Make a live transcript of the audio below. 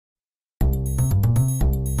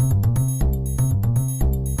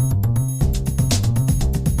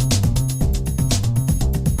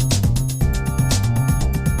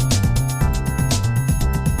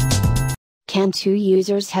Can two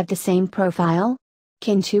users have the same profile?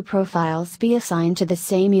 Can two profiles be assigned to the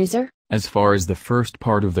same user? As far as the first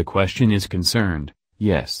part of the question is concerned,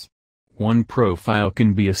 yes. One profile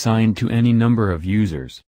can be assigned to any number of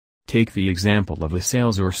users. Take the example of a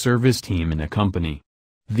sales or service team in a company.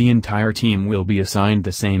 The entire team will be assigned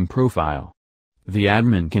the same profile. The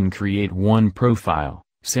admin can create one profile,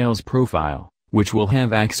 sales profile, which will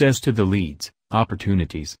have access to the leads,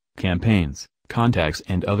 opportunities, campaigns, contacts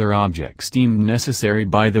and other objects deemed necessary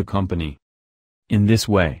by the company. In this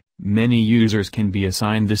way, many users can be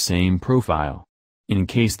assigned the same profile. In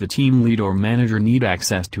case the team lead or manager need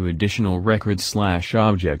access to additional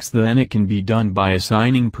records/objects, then it can be done by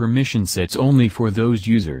assigning permission sets only for those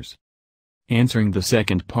users. Answering the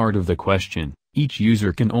second part of the question, each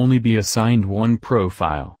user can only be assigned one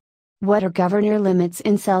profile. What are governor limits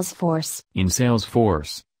in Salesforce? In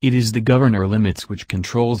Salesforce, it is the governor limits which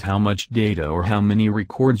controls how much data or how many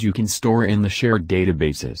records you can store in the shared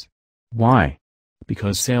databases. Why?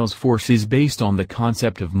 Because Salesforce is based on the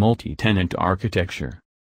concept of multi-tenant architecture.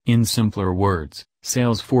 In simpler words,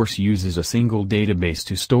 Salesforce uses a single database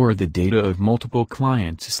to store the data of multiple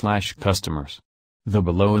clients/customers. The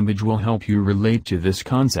below image will help you relate to this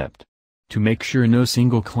concept. To make sure no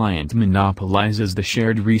single client monopolizes the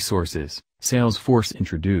shared resources, Salesforce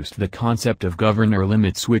introduced the concept of governor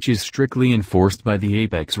limits, which is strictly enforced by the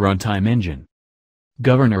Apex runtime engine.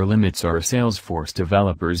 Governor limits are a Salesforce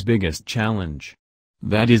developer's biggest challenge.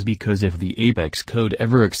 That is because if the Apex code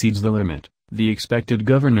ever exceeds the limit, the expected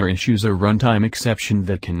governor issues a runtime exception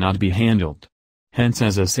that cannot be handled. Hence,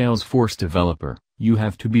 as a Salesforce developer, you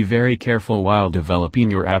have to be very careful while developing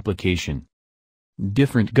your application.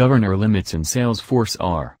 Different governor limits in Salesforce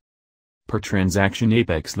are: per transaction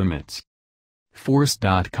Apex limits,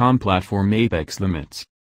 Force.com platform Apex limits,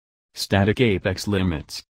 static Apex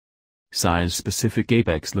limits, size-specific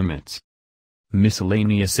Apex limits,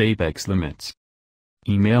 miscellaneous Apex limits,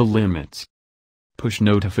 email limits, push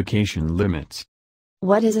notification limits.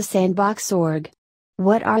 What is a sandbox org?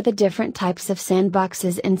 What are the different types of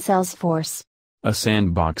sandboxes in Salesforce? A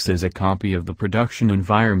sandbox is a copy of the production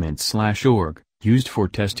environment/org, used for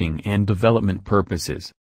testing and development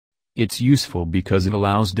purposes. It's useful because it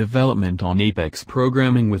allows development on Apex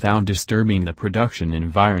programming without disturbing the production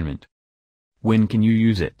environment. When can you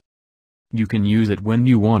use it? You can use it when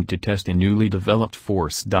you want to test a newly developed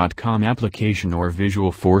Force.com application or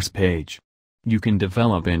Visualforce page. You can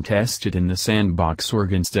develop and test it in the sandbox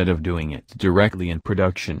org instead of doing it directly in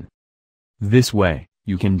production. This way,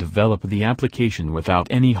 you can develop the application without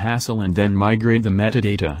any hassle and then migrate the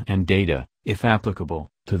metadata and data, if applicable,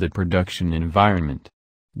 to the production environment.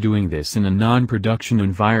 Doing this in a non-production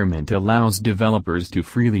environment allows developers to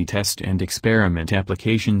freely test and experiment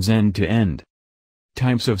applications end-to-end.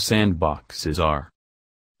 Types of sandboxes are: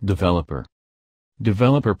 Developer,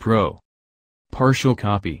 Developer Pro, Partial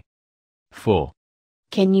Copy, Full.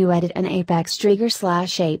 Can you edit an Apex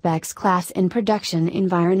trigger/Apex class in production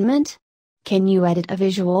environment? Can you edit a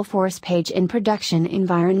Visualforce page in production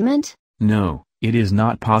environment? No, it is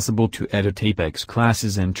not possible to edit Apex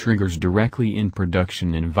classes and triggers directly in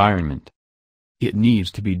production environment. It needs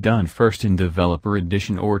to be done first in Developer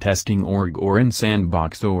Edition or Testing org or in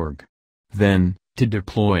Sandbox org. Then, to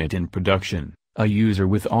deploy it in production, a user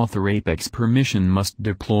with author Apex permission must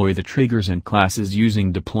deploy the triggers and classes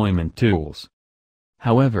using deployment tools.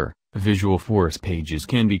 However, Visualforce pages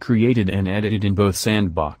can be created and edited in both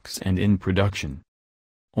Sandbox and in production.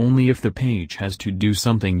 Only if the page has to do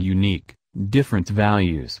something unique, different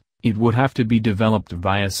values, it would have to be developed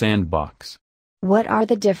via Sandbox. What are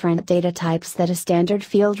the different data types that a standard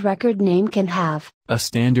field record name can have? A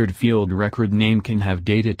standard field record name can have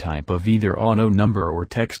data type of either auto number or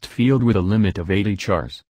text field with a limit of 80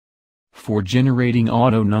 chars. For generating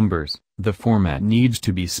auto numbers, the format needs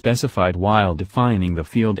to be specified while defining the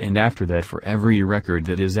field, and after that for every record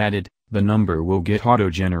that is added, the number will get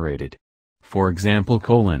auto-generated. For example: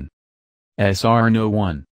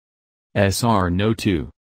 SR01, SR02,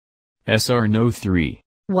 SR03.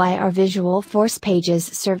 Why are Visualforce pages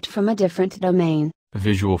served from a different domain?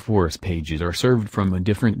 Visualforce pages are served from a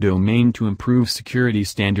different domain to improve security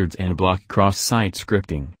standards and block cross-site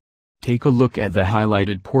scripting. Take a look at the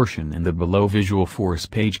highlighted portion in the below Visualforce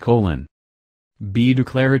page: B.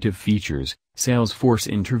 Declarative features, Salesforce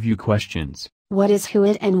Interview Questions. What is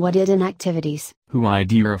whoid and whatid in activities?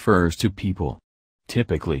 Whoid refers to people.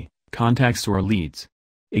 Typically, contacts or leads.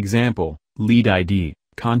 Example: lead ID,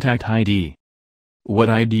 contact ID.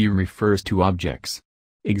 Whatid refers to objects.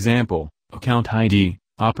 Example: account ID,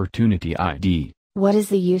 opportunity ID. What is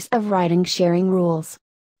the use of writing sharing rules?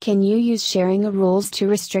 Can you use sharing rules to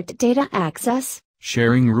restrict data access?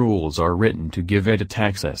 Sharing rules are written to give edit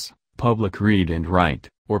access, public read and write,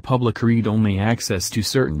 or public read-only access to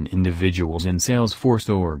certain individuals in Salesforce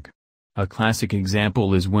org. A classic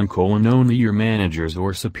example is when only your managers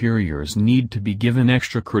or superiors need to be given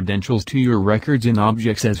extra credentials to your records and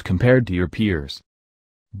objects as compared to your peers.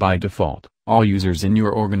 By default, all users in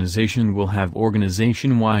your organization will have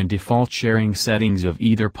organization-wide default sharing settings of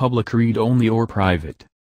either public read-only or private.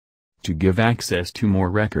 To give access to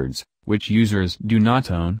more records, which users do not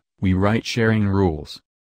own, we write sharing rules.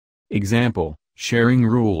 Example: sharing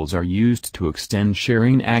rules are used to extend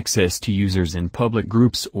sharing access to users in public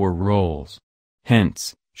groups or roles.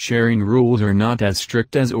 Hence, sharing rules are not as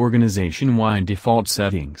strict as organization-wide default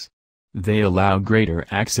settings. They allow greater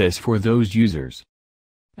access for those users.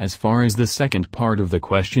 As far as the second part of the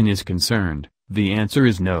question is concerned, the answer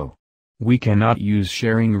is no. We cannot use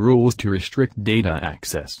sharing rules to restrict data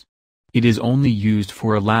access. It is only used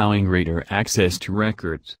for allowing greater access to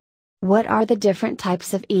records. What are the different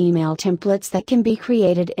types of email templates that can be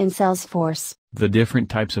created in Salesforce? The different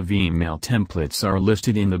types of email templates are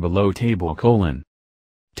listed in the below table: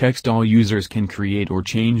 text. All users can create or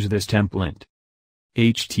change this template.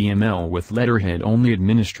 HTML with letterhead. Only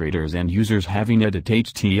administrators and users having edit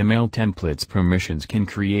HTML templates permissions can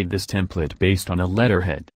create this template based on a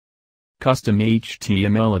letterhead. Custom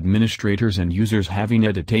HTML. Administrators and users having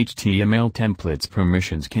edit HTML templates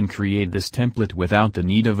permissions can create this template without the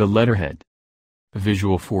need of a letterhead.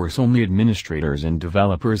 Visualforce. Only administrators and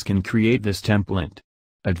developers can create this template.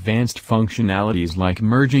 Advanced functionalities like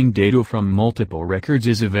merging data from multiple records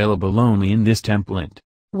is available only in this template.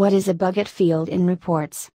 What is a bucket field in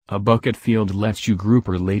reports? A bucket field lets you group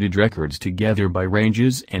related records together by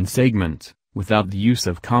ranges and segments, without the use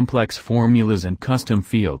of complex formulas and custom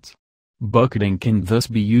fields. Bucketing can thus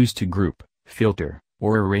be used to group, filter,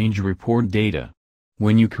 or arrange report data.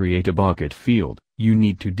 When you create a bucket field, you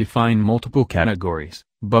need to define multiple categories,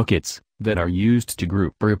 buckets, that are used to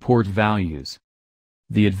group report values.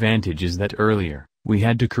 The advantage is that earlier, we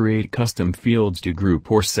had to create custom fields to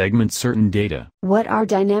group or segment certain data. What are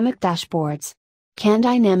dynamic dashboards? Can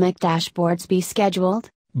dynamic dashboards be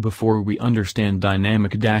scheduled? Before we understand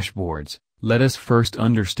dynamic dashboards, let us first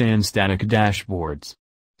understand static dashboards.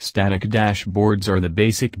 Static dashboards are the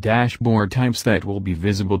basic dashboard types that will be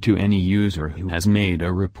visible to any user who has made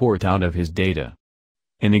a report out of his data.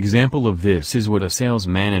 An example of this is what a sales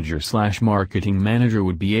manager/marketing manager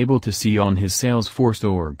would be able to see on his Salesforce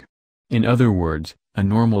org. In other words, a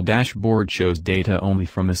normal dashboard shows data only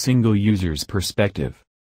from a single user's perspective.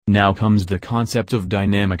 Now comes the concept of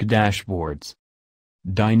dynamic dashboards.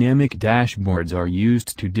 Dynamic dashboards are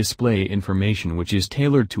used to display information which is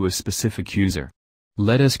tailored to a specific user.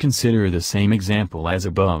 Let us consider the same example as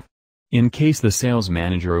above. In case the sales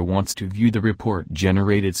manager wants to view the report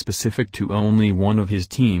generated specific to only one of his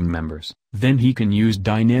team members, then he can use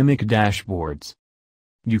dynamic dashboards.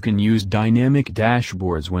 You can use dynamic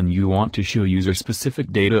dashboards when you want to show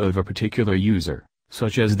user-specific data of a particular user,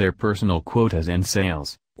 such as their personal quotas and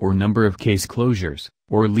sales, or number of case closures,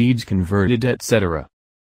 or leads converted, etc.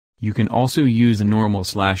 You can also use a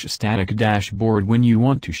normal/static dashboard when you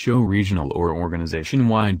want to show regional or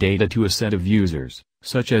organization-wide data to a set of users,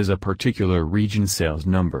 such as a particular region sales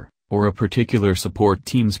number, or a particular support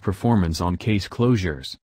team's performance on case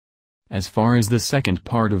closures. As far as the second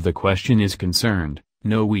part of the question is concerned,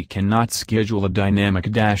 no, we cannot schedule a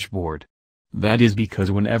dynamic dashboard. That is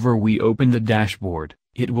because whenever we open the dashboard,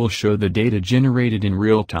 it will show the data generated in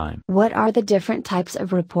real time. What are the different types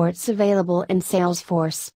of reports available in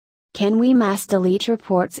Salesforce? Can we mass delete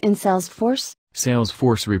reports in Salesforce?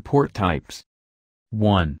 Salesforce report types.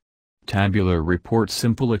 1. Tabular reports.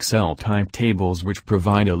 Simple Excel type tables which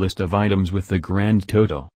provide a list of items with the grand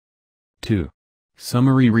total. 2.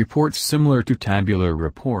 Summary reports. Similar to tabular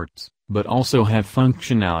reports, but also have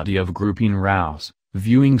functionality of grouping rows,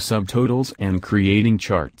 viewing subtotals and creating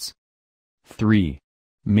charts. 3.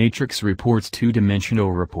 Matrix reports.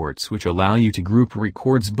 Two-dimensional reports which allow you to group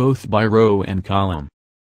records both by row and column.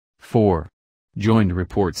 4. Joined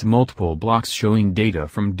reports. Multiple blocks showing data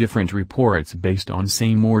from different reports based on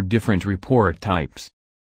same or different report types.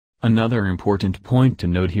 Another important point to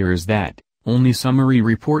note here is that only summary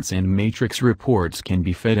reports and matrix reports can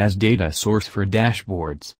be fed as data source for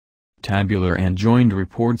dashboards. Tabular and joined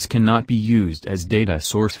reports cannot be used as data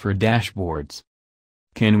source for dashboards.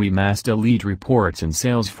 Can we mass delete reports in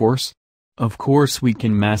Salesforce? Of course we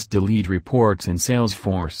can mass delete reports in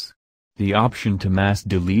Salesforce. The option to mass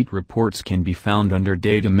delete reports can be found under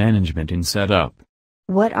Data Management in Setup.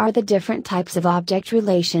 What are the different types of object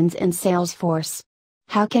relations in Salesforce?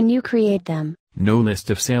 How can you create them? No list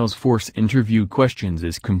of Salesforce interview questions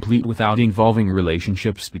is complete without involving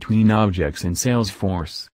relationships between objects in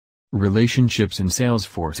Salesforce. Relationships in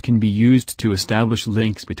Salesforce can be used to establish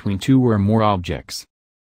links between two or more objects.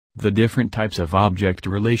 The different types of object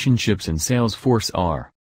relationships in Salesforce are: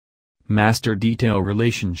 Master Detail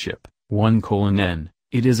Relationship, 1:n.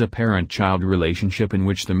 It is a parent-child relationship in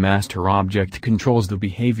which the master object controls the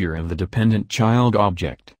behavior of the dependent child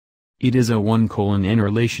object. It is a 1:n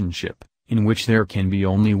relationship, in which there can be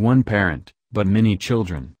only one parent, but many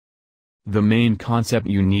children. The main concept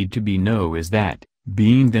you need to know is that,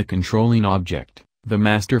 being the controlling object, the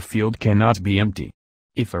master field cannot be empty.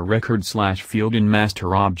 If a record/field in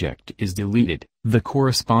master object is deleted, the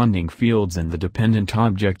corresponding fields in the dependent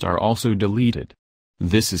object are also deleted.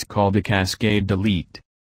 This is called a cascade delete.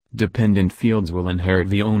 Dependent fields will inherit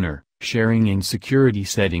the owner, sharing and security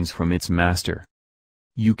settings from its master.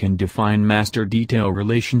 You can define master detail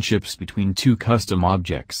relationships between two custom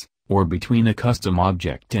objects, or between a custom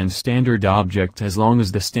object and standard object as long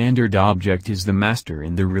as the standard object is the master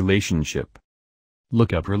in the relationship.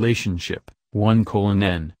 Lookup Relationship,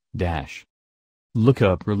 1:n-.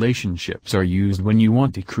 Lookup relationships are used when you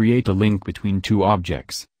want to create a link between two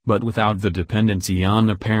objects, but without the dependency on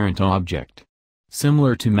a parent object.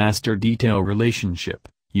 Similar to master detail relationship,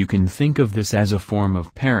 you can think of this as a form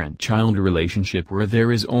of parent-child relationship where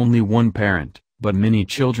there is only one parent, but many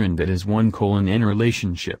children, that is 1:n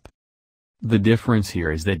relationship. The difference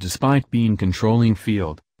here is that despite being controlling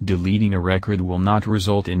field, deleting a record will not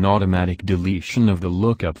result in automatic deletion of the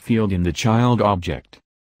lookup field in the child object.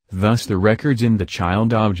 Thus the records in the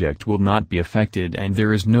child object will not be affected and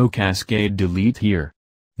there is no cascade delete here.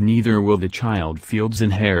 Neither will the child fields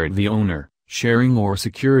inherit the owner, sharing or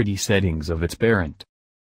security settings of its parent.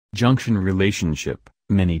 Junction Relationship,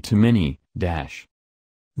 many-to-many.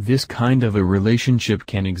 This kind of a relationship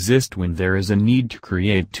can exist when there is a need to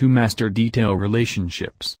create two master detail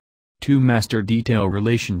relationships. Two master detail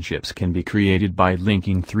relationships can be created by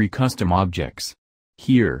linking three custom objects.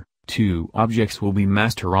 Here, two objects will be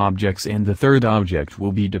master objects and the third object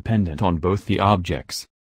will be dependent on both the objects.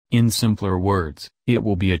 In simpler words, it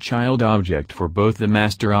will be a child object for both the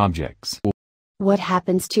master objects. What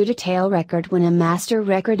happens to detail record when a master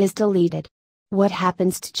record is deleted? What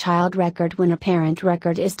happens to child record when a parent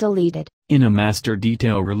record is deleted? In a master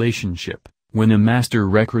detail relationship, when a master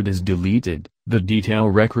record is deleted, the detail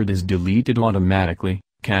record is deleted automatically,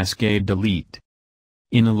 cascade delete.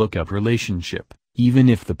 In a lookup relationship, even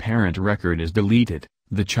if the parent record is deleted,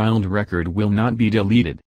 the child record will not be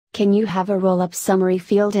deleted. Can you have a roll-up summary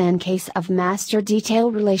field in case of master detail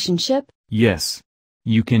relationship? Yes.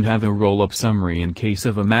 You can have a roll-up summary in case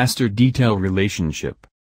of a master detail relationship,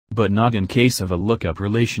 but not in case of a lookup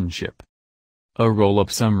relationship. A roll-up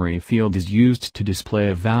summary field is used to display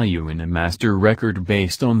a value in a master record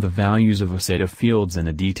based on the values of a set of fields in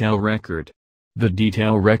a detail record. The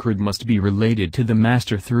detail record must be related to the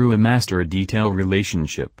master through a master detail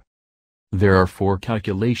relationship. There are 4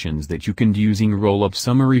 calculations that you can do using roll-up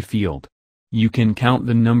summary field. You can count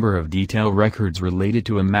the number of detail records related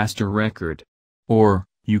to a master record. Or,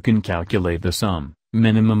 you can calculate the sum,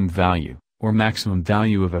 minimum value, or maximum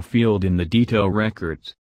value of a field in the detail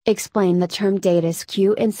records. Explain the term data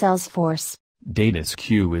skew in Salesforce. Data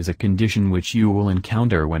skew is a condition which you will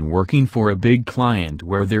encounter when working for a big client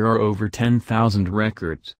where there are over 10,000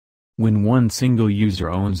 records. When one single user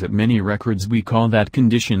owns that many records, we call that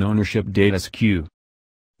condition ownership data skew.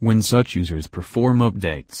 When such users perform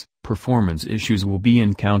updates, performance issues will be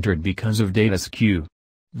encountered because of data skew.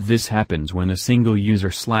 This happens when a single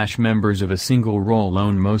user/members of a single role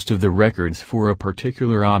own most of the records for a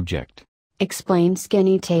particular object. Explain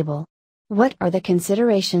skinny table. What are the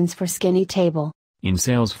considerations for skinny table? In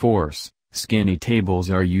Salesforce, skinny tables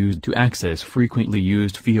are used to access frequently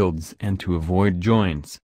used fields and to avoid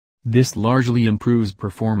joins. This largely improves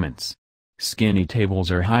performance. Skinny tables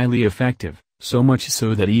are highly effective, so much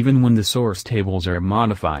so that even when the source tables are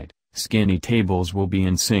modified, skinny tables will be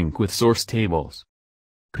in sync with source tables.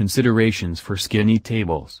 Considerations for skinny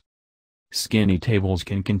tables. Skinny tables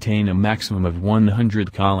can contain a maximum of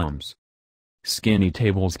 100 columns. Skinny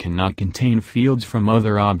tables cannot contain fields from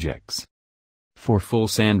other objects. For full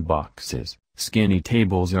sandboxes, skinny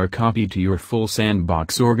tables are copied to your full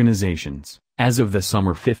sandbox organizations, as of the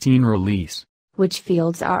Summer 15 release. Which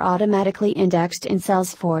fields are automatically indexed in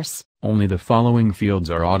Salesforce? Only the following fields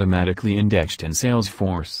are automatically indexed in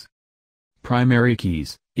Salesforce. Primary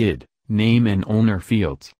keys, ID, name and owner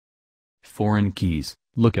fields. Foreign keys,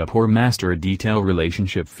 lookup or master detail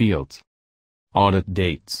relationship fields. Audit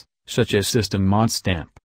dates, such as system mod stamp.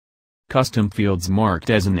 Custom fields marked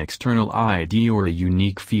as an external ID or a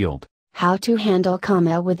unique field, How to handle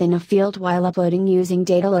comma within a field while uploading using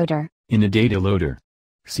data loader. In a data loader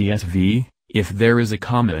CSV, if there is a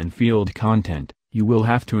comma in field content, you will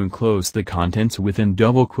have to enclose the contents within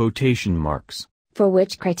double quotation marks. For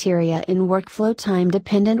which criteria in workflow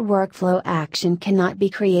time-dependent workflow action cannot be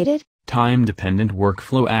created? Time-dependent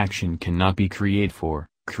workflow action cannot be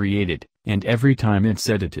created, and every time it's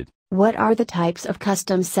edited. What are the types of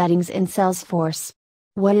custom settings in Salesforce?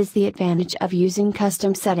 What is the advantage of using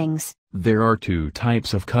custom settings? There are two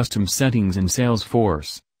types of custom settings in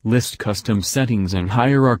Salesforce: list custom settings and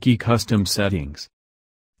hierarchy custom settings.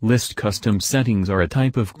 List custom settings are a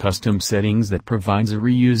type of custom settings that provides a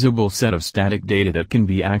reusable set of static data that can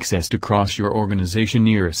be accessed across your organization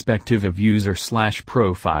irrespective of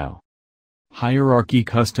user/profile. Hierarchy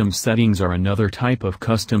custom settings are another type of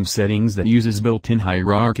custom settings that uses built-in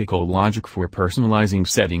hierarchical logic for personalizing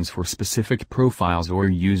settings for specific profiles or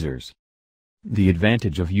users. The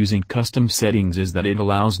advantage of using custom settings is that it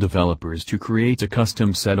allows developers to create a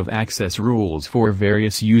custom set of access rules for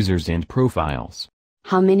various users and profiles.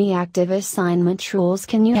 How many active assignment rules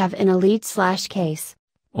can you have in a lead/case?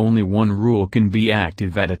 Only one rule can be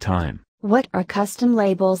active at a time. What are custom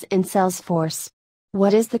labels in Salesforce?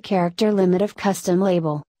 What is the character limit of custom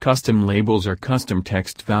label? Custom labels are custom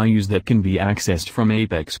text values that can be accessed from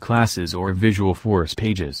Apex classes or Visualforce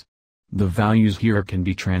pages. The values here can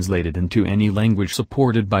be translated into any language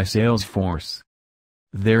supported by Salesforce.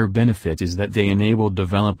 Their benefit is that they enable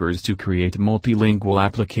developers to create multilingual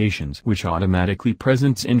applications which automatically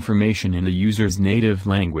presents information in the user's native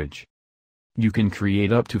language. You can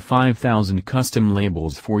create up to 5,000 custom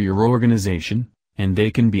labels for your organization, and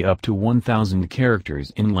they can be up to 1,000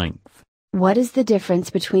 characters in length. What is the difference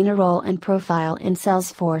between a role and profile in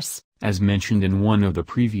Salesforce? As mentioned in one of the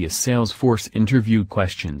previous Salesforce interview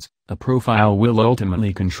questions, a profile will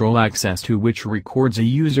ultimately control access to which records a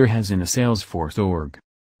user has in a Salesforce org.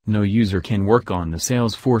 No user can work on the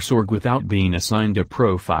Salesforce org without being assigned a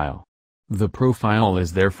profile. The profile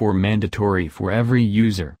is therefore mandatory for every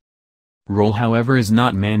user. Role, however, is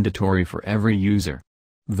not mandatory for every user.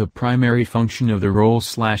 The primary function of the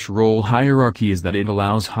role/role hierarchy is that it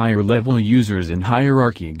allows higher-level users in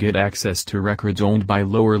hierarchy get access to records owned by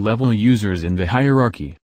lower-level users in the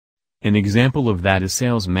hierarchy. An example of that is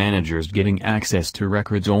sales managers getting access to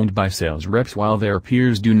records owned by sales reps while their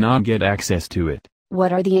peers do not get access to it.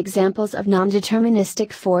 What are the examples of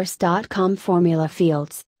non-deterministic force.com formula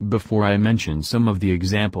fields? Before I mention some of the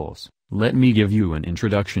examples, let me give you an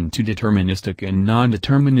introduction to deterministic and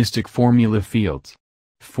non-deterministic formula fields.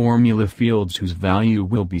 Formula fields whose value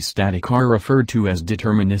will be static are referred to as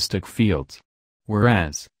deterministic fields,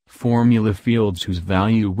 whereas formula fields whose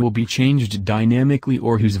value will be changed dynamically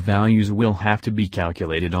or whose values will have to be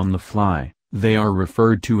calculated on the fly, they are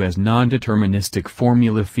referred to as non-deterministic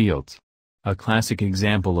formula fields. A classic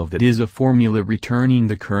example of that is a formula returning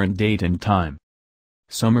the current date and time.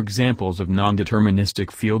 Some examples of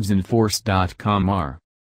non-deterministic fields in force.com are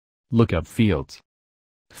lookup fields,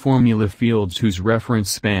 formula fields whose reference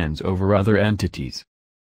spans over other entities,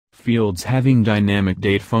 fields having dynamic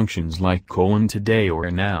date functions like : today or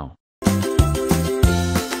now,